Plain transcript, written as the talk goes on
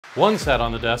One sat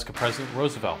on the desk of President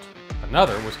Roosevelt.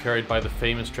 Another was carried by the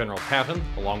famous General Patton,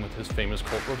 along with his famous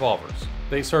Colt revolvers.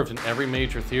 They served in every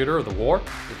major theater of the war,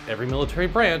 with every military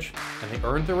branch, and they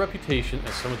earned their reputation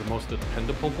as some of the most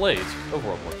dependable blades of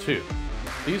World War II.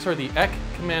 These are the Ek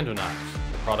Commando knives,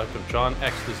 the product of John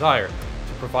Eck's desire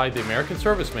to provide the American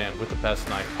serviceman with the best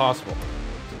knife possible.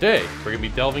 Today, we're going to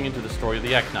be delving into the story of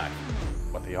the Ek knife,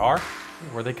 what they are,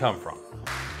 and where they come from.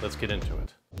 Let's get into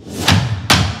it.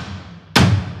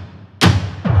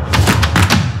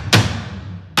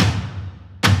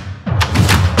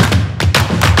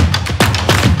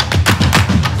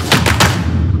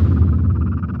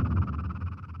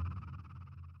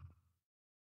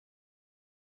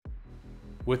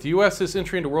 With the US's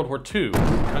entry into World War II, the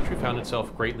country found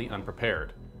itself greatly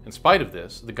unprepared. In spite of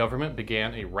this, the government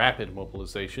began a rapid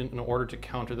mobilization in order to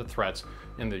counter the threats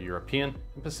in the European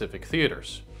and Pacific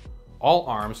theaters. All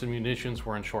arms and munitions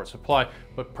were in short supply,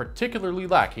 but particularly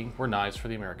lacking were knives for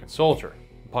the American soldier.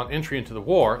 Upon entry into the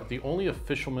war, the only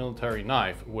official military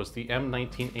knife was the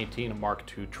M1918 Mark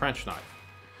II trench knife.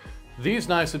 These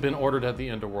knives had been ordered at the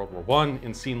end of World War I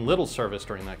and seen little service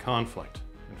during that conflict.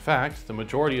 In fact, the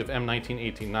majority of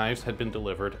M1918 knives had been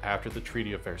delivered after the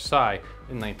Treaty of Versailles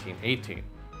in 1918.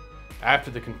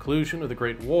 After the conclusion of the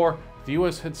Great War, the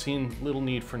US had seen little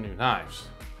need for new knives.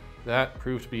 That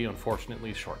proved to be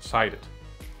unfortunately short-sighted.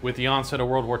 With the onset of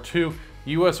World War II,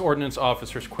 US ordnance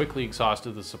officers quickly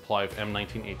exhausted the supply of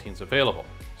M1918s available.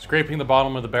 Scraping the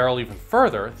bottom of the barrel even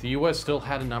further, the US still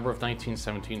had a number of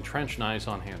 1917 trench knives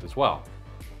on hand as well.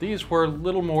 These were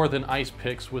little more than ice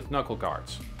picks with knuckle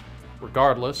guards.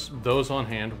 Regardless, those on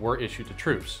hand were issued to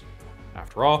troops.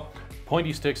 After all,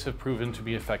 pointy sticks have proven to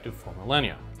be effective for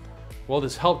millennia. While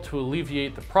this helped to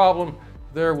alleviate the problem,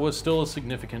 there was still a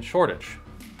significant shortage.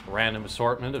 A random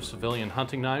assortment of civilian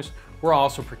hunting knives were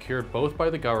also procured both by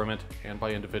the government and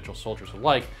by individual soldiers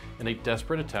alike in a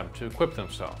desperate attempt to equip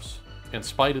themselves. In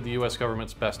spite of the US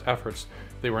government's best efforts,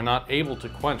 they were not able to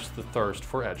quench the thirst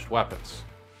for edged weapons.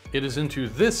 It is into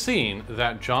this scene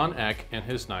that John Ek and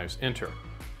his knives enter.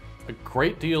 A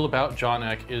great deal about John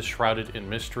Ek is shrouded in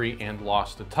mystery and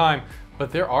lost to time,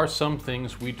 but there are some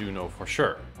things we do know for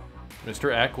sure.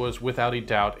 Mr. Ek was without a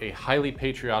doubt a highly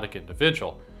patriotic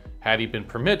individual. Had he been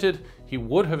permitted, he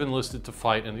would have enlisted to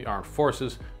fight in the armed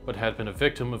forces, but had been a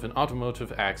victim of an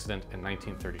automotive accident in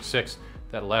 1936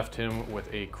 that left him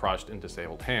with a crushed and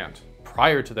disabled hand.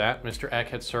 Prior to that, Mr. Ek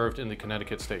had served in the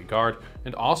Connecticut State Guard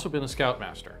and also been a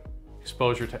scoutmaster.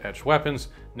 Exposure to edged weapons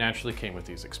naturally came with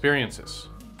these experiences.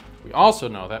 We also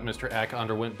know that Mr. Ek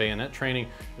underwent bayonet training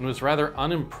and was rather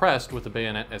unimpressed with the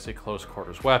bayonet as a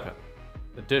close-quarters weapon.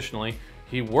 Additionally,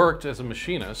 he worked as a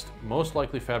machinist, most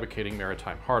likely fabricating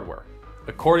maritime hardware.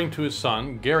 According to his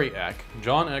son, Gary Ek,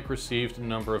 John Ek received a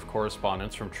number of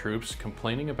correspondence from troops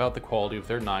complaining about the quality of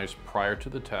their knives prior to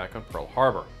the attack on Pearl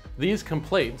Harbor. These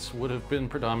complaints would have been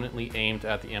predominantly aimed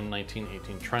at the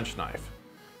M1918 trench knife.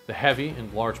 The heavy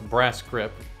and large brass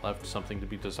grip left something to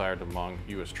be desired among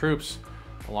US troops,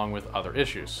 along with other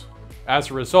issues.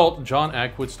 As a result, John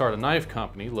Ek would start a knife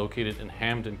company located in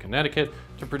Hamden, Connecticut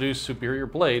to produce superior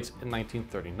blades in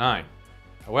 1939.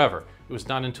 However, it was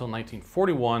not until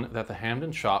 1941 that the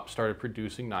Hamden shop started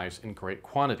producing knives in great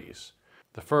quantities.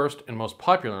 The first and most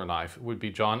popular knife would be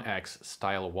John Ek's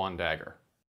Style 1 dagger.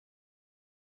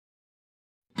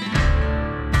 The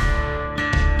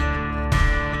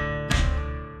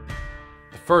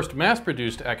first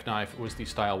mass-produced Ek knife was the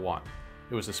Style 1.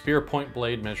 It was a spear point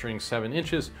blade measuring 7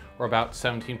 inches or about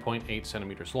 17.8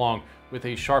 centimeters long with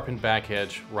a sharpened back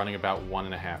edge running about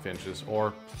 1.5 inches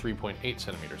or 3.8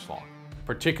 centimeters long.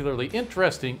 Particularly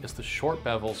interesting is the short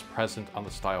bevels present on the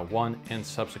Style 1 and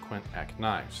subsequent Ek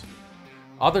knives.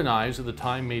 Other knives of the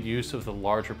time made use of the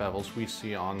larger bevels we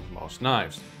see on most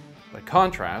knives. By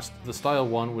contrast, the Style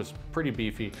 1 was pretty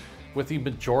beefy, with the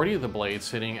majority of the blade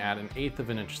sitting at 1/8 of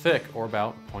an inch thick or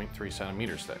about 0.3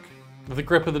 centimeters thick. The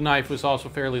grip of the knife was also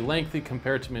fairly lengthy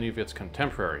compared to many of its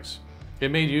contemporaries.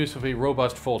 It made use of a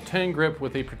robust full 10 grip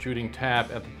with a protruding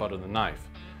tab at the butt of the knife.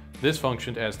 This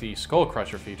functioned as the skull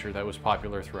crusher feature that was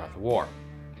popular throughout the war.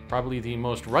 Probably the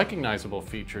most recognizable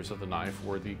features of the knife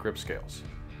were the grip scales.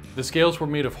 The scales were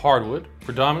made of hardwood,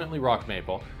 predominantly rock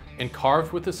maple, and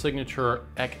carved with the signature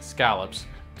Ek scallops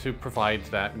to provide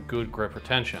that good grip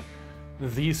retention.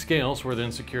 These scales were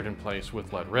then secured in place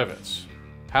with lead rivets.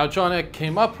 How John Ek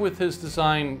came up with his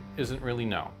design isn't really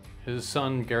known. His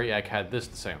son Gary Ek had this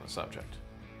to say on the subject.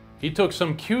 He took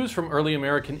some cues from early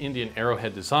American Indian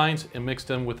arrowhead designs and mixed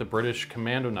them with the British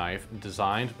Commando knife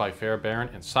designed by Fairbairn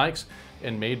and Sykes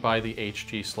and made by the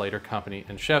H.G. Slater Company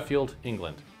in Sheffield,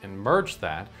 England, and merged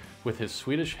that with his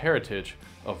Swedish heritage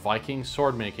of Viking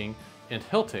sword making and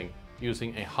hilting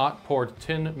using a hot-poured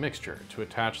tin mixture to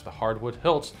attach the hardwood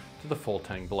hilts to the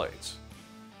full-tang blades.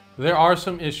 There are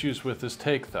some issues with this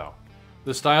take though.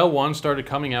 The Style 1 started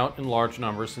coming out in large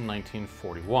numbers in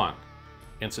 1941.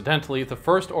 Incidentally, the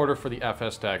first order for the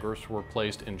FS daggers were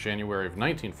placed in January of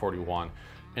 1941,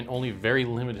 and only very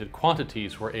limited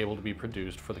quantities were able to be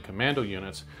produced for the Commando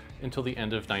units until the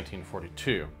end of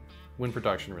 1942, when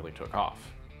production really took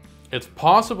off. It's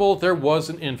possible there was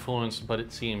an influence, but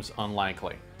it seems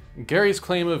unlikely. Gary's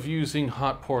claim of using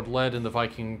hot-poured lead in the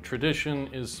Viking tradition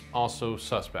is also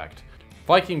suspect.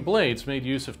 Viking blades made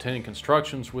use of tenon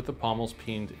constructions with the pommels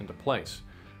peened into place.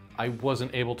 I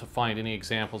wasn't able to find any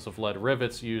examples of lead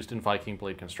rivets used in Viking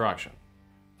blade construction.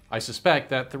 I suspect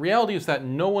that the reality is that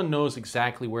no one knows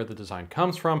exactly where the design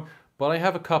comes from, but I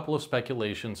have a couple of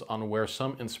speculations on where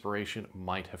some inspiration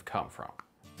might have come from.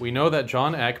 We know that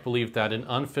John Ek believed that an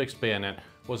unfixed bayonet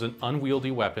was an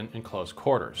unwieldy weapon in close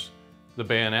quarters. The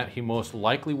bayonet he most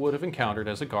likely would have encountered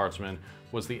as a guardsman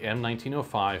was the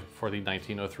M1905 for the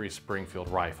 1903 Springfield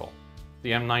rifle.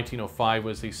 The M1905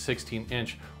 was the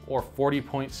 16-inch or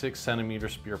 40.6 centimeter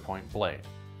spear point blade.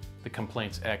 The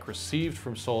complaints Ek received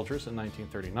from soldiers in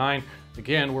 1939,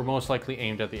 again, were most likely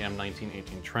aimed at the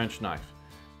M1918 trench knife.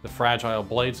 The fragile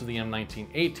blades of the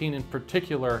M1918 in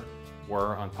particular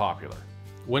were unpopular.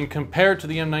 When compared to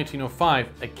the M1905,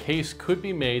 a case could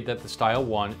be made that the Style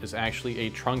 1 is actually a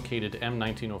truncated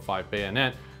M1905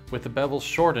 bayonet with the bevels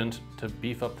shortened to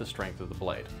beef up the strength of the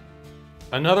blade.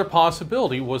 Another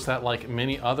possibility was that, like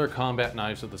many other combat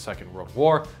knives of the Second World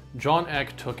War, John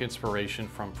Ek took inspiration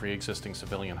from pre-existing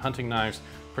civilian hunting knives,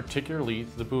 particularly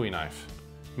the Bowie knife.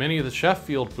 Many of the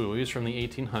Sheffield Bowies from the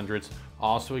 1800s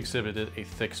also exhibited a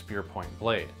thick spear point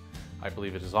blade. I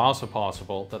believe it is also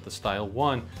possible that the Style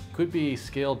 1 could be a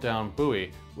scaled-down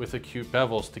Bowie with acute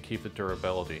bevels to keep the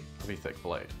durability of a thick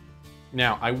blade.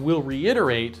 Now, I will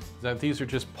reiterate that these are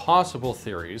just possible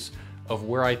theories of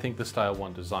where I think the Style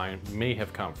 1 design may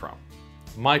have come from.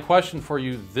 My question for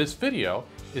you this video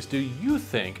is, do you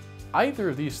think either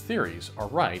of these theories are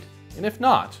right? And if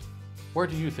not, where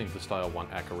do you think the Style 1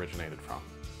 Ek originated from?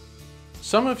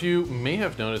 Some of you may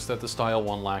have noticed that the Style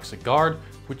 1 lacks a guard,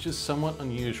 which is somewhat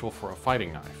unusual for a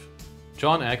fighting knife.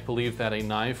 John Ek believed that a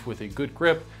knife with a good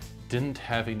grip didn't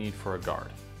have a need for a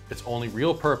guard. Its only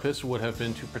real purpose would have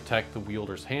been to protect the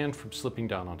wielder's hand from slipping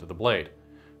down onto the blade.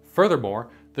 Furthermore,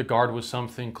 the guard was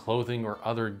something clothing or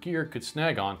other gear could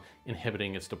snag on,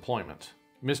 inhibiting its deployment.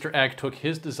 Mr. Ek took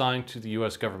his design to the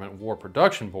US Government War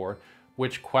Production Board,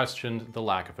 which questioned the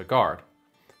lack of a guard.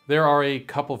 There are a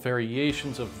couple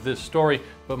variations of this story,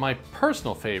 but my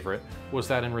personal favorite was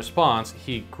that in response,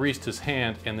 he greased his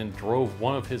hand and then drove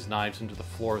one of his knives into the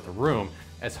floor of the room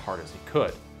as hard as he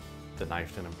could. The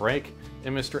knife didn't break,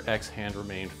 and Mr. Ek's hand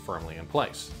remained firmly in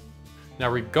place. Now,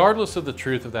 regardless of the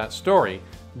truth of that story,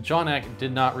 John Ek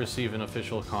did not receive an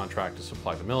official contract to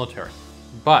supply the military,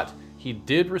 but he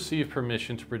did receive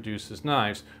permission to produce his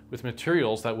knives with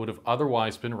materials that would have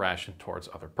otherwise been rationed towards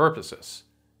other purposes.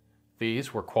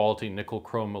 These were quality nickel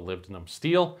chrome molybdenum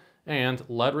steel and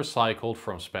lead recycled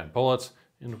from spent bullets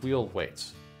and wheel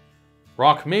weights.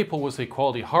 Rock maple was a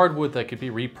quality hardwood that could be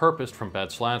repurposed from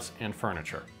bed slats and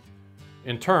furniture.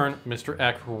 In turn, Mr.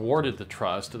 Ek rewarded the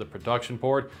trust to the production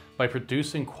board by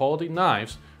producing quality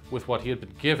knives with what he had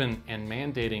been given and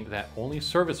mandating that only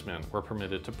servicemen were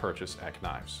permitted to purchase Ek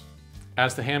knives.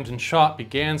 As the Hampden shop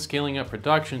began scaling up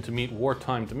production to meet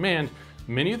wartime demand,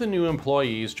 many of the new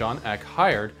employees John Ek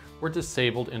hired were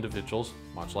disabled individuals,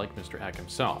 much like Mr. Ek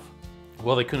himself.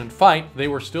 While they couldn't fight, they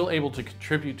were still able to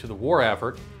contribute to the war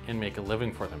effort and make a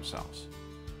living for themselves.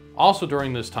 Also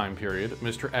during this time period,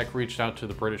 Mr. Ek reached out to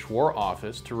the British War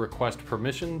Office to request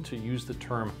permission to use the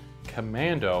term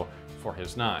commando for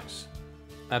his knives.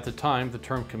 At the time, the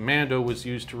term commando was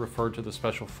used to refer to the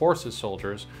Special Forces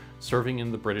soldiers serving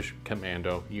in the British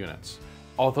commando units.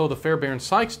 Although the Fairbairn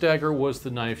Sykes dagger was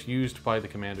the knife used by the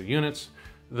commando units,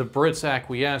 the Brits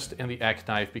acquiesced and the Ek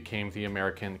knife became the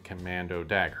American commando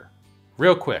dagger.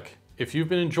 Real quick, if you've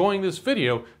been enjoying this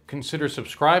video, consider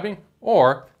subscribing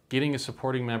or getting a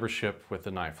supporting membership with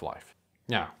the Knife Life.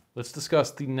 Now, let's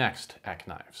discuss the next Ek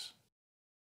knives.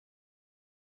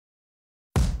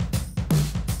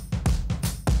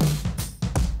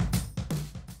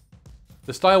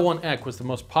 The Style 1 Ek was the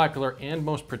most popular and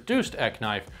most produced Ek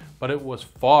knife, but it was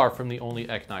far from the only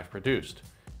Ek knife produced.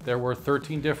 There were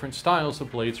 13 different styles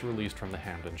of blades released from the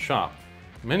Hampden shop,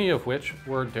 many of which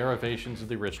were derivations of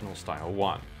the original Style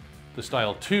 1. The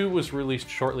Style 2 was released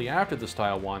shortly after the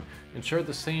Style 1 and shared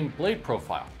the same blade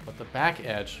profile, but the back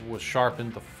edge was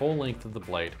sharpened the full length of the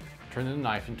blade, turning the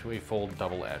knife into a full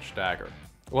double-edged dagger.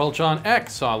 While John Ek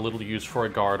saw little use for a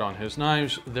guard on his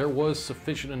knives, there was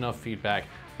sufficient enough feedback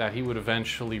that he would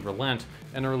eventually relent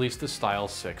and release the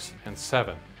Styles 6 and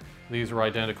 7. These are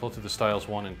identical to the Styles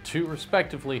 1 and 2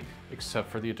 respectively, except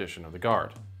for the addition of the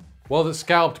guard. While the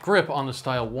scalloped grip on the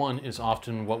Style 1 is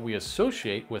often what we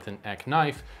associate with an Ek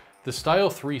knife, the Style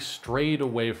 3 strayed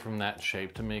away from that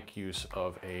shape to make use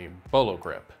of a bolo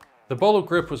grip. The bolo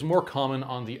grip was more common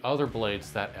on the other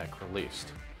blades that Ek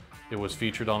released. It was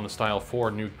featured on the Style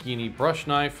 4 New Guinea brush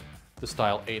knife, the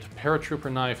Style 8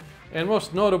 paratrooper knife, and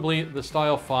most notably the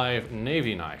Style 5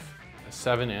 Navy knife, a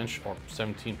 7-inch or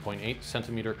 17.8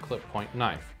 centimeter clip point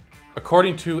knife.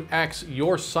 According to Ek's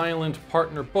Your Silent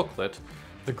Partner booklet,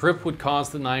 the grip would cause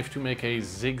the knife to make a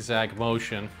zigzag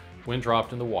motion when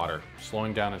dropped in the water,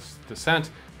 slowing down its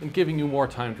descent and giving you more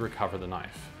time to recover the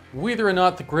knife. Whether or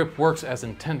not the grip works as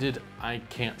intended, I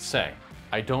can't say.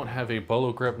 I don't have a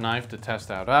bolo grip knife to test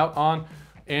that out on,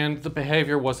 and the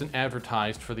behavior wasn't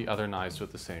advertised for the other knives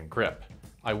with the same grip.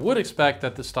 I would expect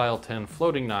that the Style 10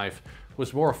 floating knife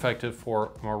was more effective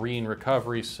for marine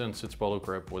recovery since its bolo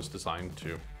grip was designed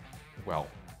to, well,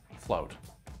 float.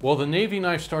 While the Navy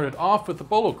knife started off with the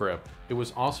bolo grip, it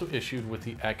was also issued with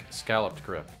the Ek scalloped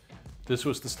grip. This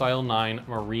was the Style 9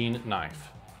 marine knife.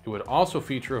 It would also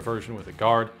feature a version with a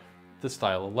guard, the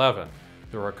Style 11.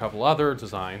 There are a couple other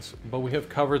designs, but we have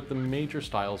covered the major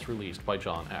styles released by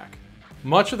John Ek.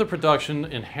 Much of the production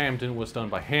in Hamden was done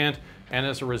by hand, and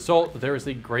as a result, there is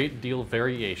a great deal of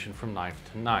variation from knife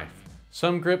to knife.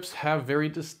 Some grips have very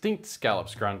distinct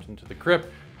scallops ground into the grip,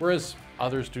 whereas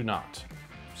others do not.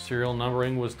 Serial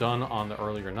numbering was done on the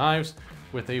earlier knives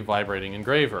with a vibrating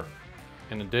engraver.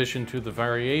 In addition to the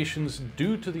variations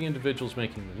due to the individuals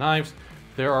making the knives,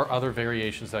 there are other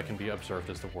variations that can be observed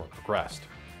as the war progressed.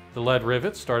 The lead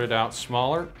rivets started out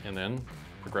smaller and then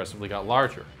progressively got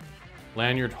larger.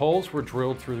 Lanyard holes were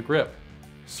drilled through the grip.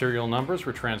 Serial numbers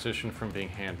were transitioned from being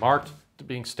hand-marked to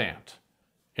being stamped.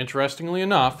 Interestingly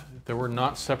enough, there were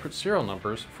not separate serial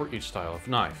numbers for each style of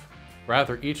knife.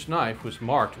 Rather, each knife was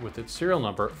marked with its serial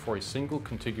number for a single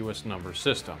contiguous number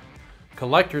system.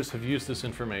 Collectors have used this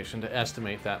information to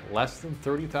estimate that less than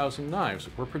 30,000 knives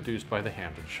were produced by the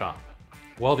Hamden shop.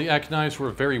 While the Ek knives were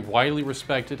very widely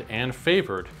respected and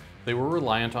favored, they were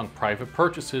reliant on private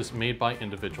purchases made by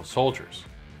individual soldiers.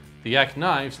 The Ek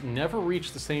knives never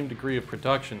reached the same degree of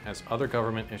production as other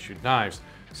government-issued knives,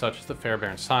 such as the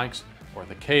Fairbairn Sykes or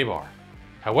the K-Bar.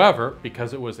 However,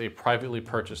 because it was a privately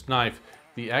purchased knife,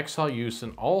 the Ek saw use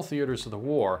in all theaters of the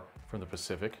war, from the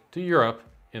Pacific to Europe,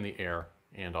 in the air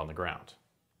and on the ground.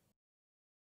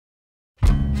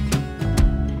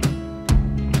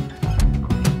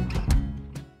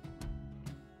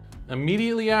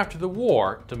 Immediately after the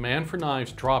war, demand for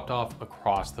knives dropped off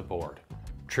across the board.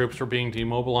 Troops were being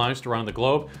demobilized around the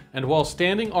globe, and while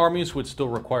standing armies would still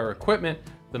require equipment,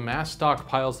 the mass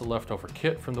stockpiles of leftover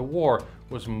kit from the war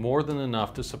was more than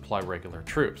enough to supply regular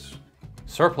troops.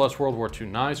 Surplus World War II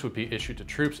knives would be issued to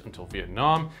troops until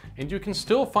Vietnam, and you can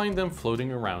still find them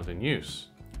floating around in use.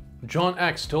 John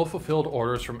Ek still fulfilled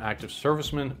orders from active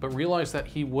servicemen, but realized that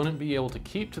he wouldn't be able to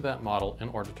keep to that model in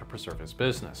order to preserve his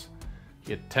business.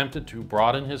 He attempted to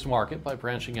broaden his market by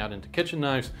branching out into kitchen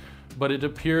knives, but it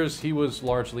appears he was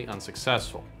largely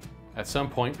unsuccessful. At some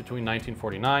point between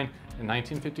 1949 and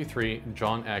 1953,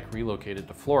 John Ek relocated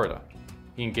to Florida.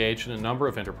 He engaged in a number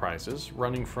of enterprises,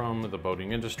 running from the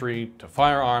boating industry to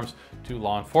firearms to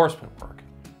law enforcement work.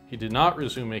 He did not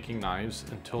resume making knives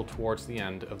until towards the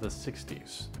end of the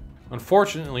 60s.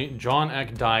 Unfortunately, John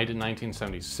Ek died in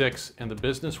 1976, and the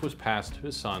business was passed to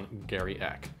his son, Gary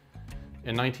Ek.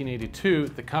 In 1982,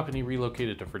 the company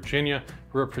relocated to Virginia,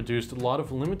 where it produced a lot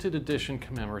of limited edition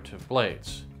commemorative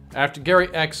blades. After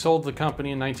Gary Ek sold the company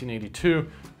in 1982,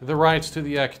 the rights to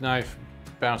the Ek knife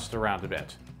bounced around a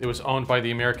bit. It was owned by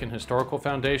the American Historical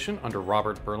Foundation under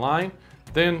Robert Berline,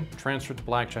 then transferred to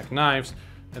Blackjack Knives,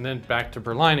 and then back to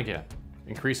Berline again.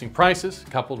 Increasing prices,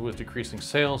 coupled with decreasing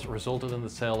sales, resulted in the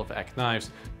sale of Ek knives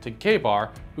to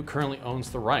K-Bar, who currently owns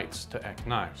the rights to Ek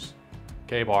knives.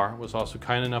 K-Bar was also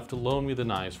kind enough to loan me the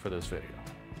knives for this video.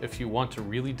 If you want to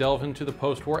really delve into the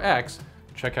post-war Eks,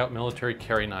 check out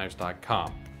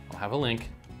militarycarryknives.com. I'll have a link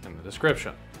in the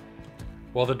description.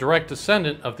 While the direct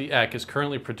descendant of the Ek is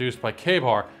currently produced by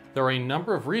K-Bar, there are a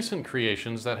number of recent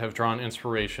creations that have drawn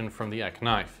inspiration from the Ek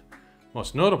knife.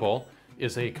 Most notable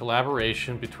is a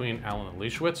collaboration between Alan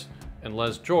Elishewitz and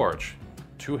Les George,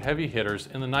 two heavy hitters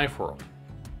in the knife world.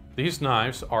 These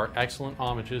knives are excellent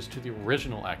homages to the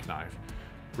original Ek knife,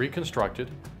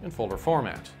 reconstructed in folder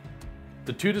format.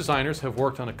 The two designers have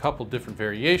worked on a couple different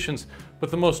variations, but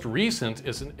the most recent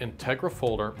is an Integra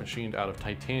folder machined out of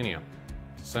titanium.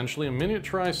 It's essentially a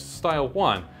miniaturized style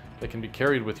one that can be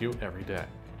carried with you every day.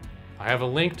 I have a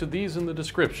link to these in the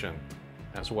description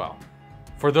as well.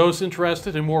 For those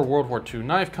interested in more World War II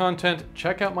knife content,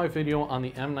 check out my video on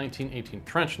the M1918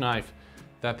 trench knife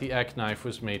that the Ek knife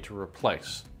was made to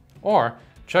replace. Or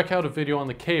check out a video on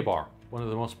the K-bar, one of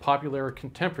the most popular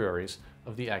contemporaries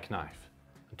of the Ek knife.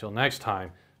 Until next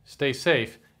time, stay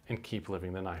safe and keep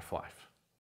living the knife life.